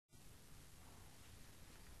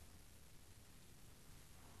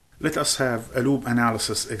Let us have a loop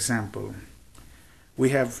analysis example. We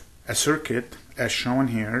have a circuit as shown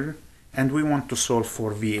here, and we want to solve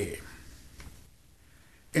for VA.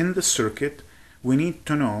 In the circuit, we need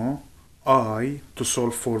to know I to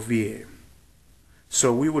solve for VA.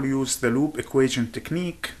 So we will use the loop equation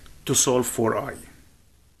technique to solve for I.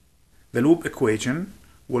 The loop equation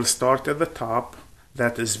will start at the top,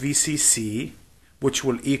 that is VCC, which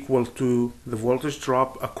will equal to the voltage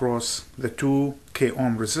drop across the 2 k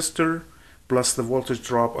ohm resistor plus the voltage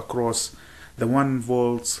drop across the 1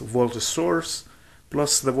 volts voltage source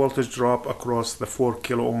plus the voltage drop across the 4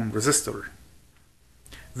 kilo ohm resistor.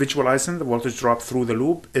 Visualizing the voltage drop through the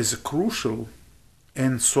loop is crucial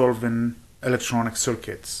in solving electronic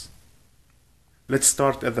circuits. Let's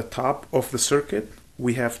start at the top of the circuit.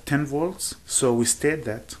 We have 10 volts, so we state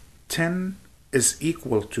that 10 is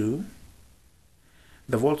equal to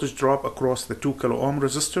the voltage drop across the 2 kilo ohm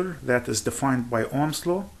resistor, that is defined by Ohm's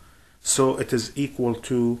law, so it is equal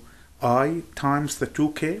to I times the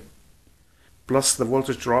 2K plus the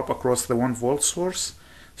voltage drop across the 1 volt source,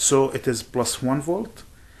 so it is plus 1 volt,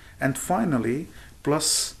 and finally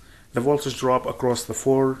plus the voltage drop across the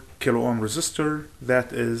 4 kilo ohm resistor,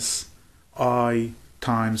 that is I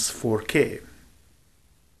times 4K.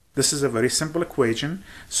 This is a very simple equation,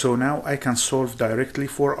 so now I can solve directly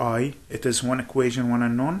for I. It is one equation, one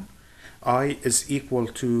unknown. I is equal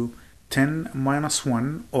to 10 minus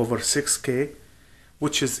 1 over 6K,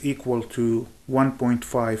 which is equal to 1.5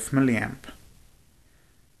 milliamp.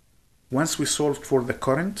 Once we solved for the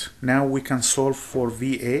current, now we can solve for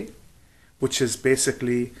VA, which is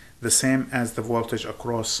basically the same as the voltage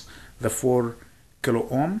across the 4 kilo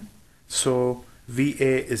ohm. So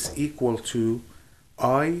VA is equal to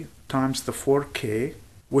I times the 4K,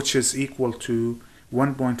 which is equal to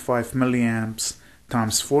 1.5 milliamps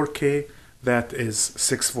times 4K, that is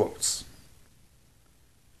 6 volts.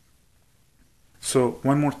 So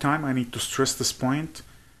one more time, I need to stress this point.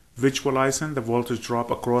 Visualizing the voltage drop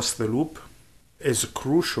across the loop is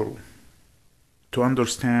crucial to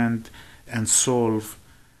understand and solve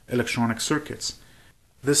electronic circuits.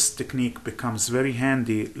 This technique becomes very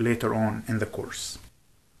handy later on in the course.